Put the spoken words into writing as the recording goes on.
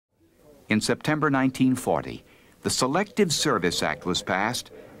In September 1940, the Selective Service Act was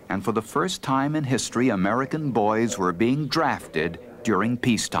passed, and for the first time in history, American boys were being drafted during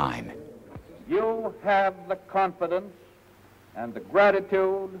peacetime. You have the confidence and the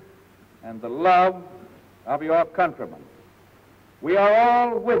gratitude and the love of your countrymen. We are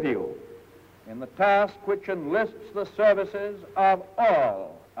all with you in the task which enlists the services of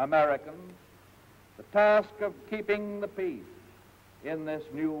all Americans, the task of keeping the peace in this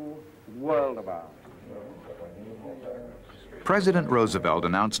new world of ours. President Roosevelt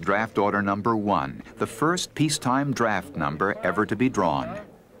announced Draft Order Number 1, the first peacetime draft number ever to be drawn.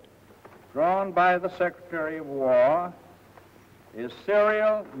 Drawn by the Secretary of War is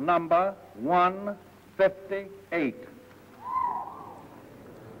serial number 158.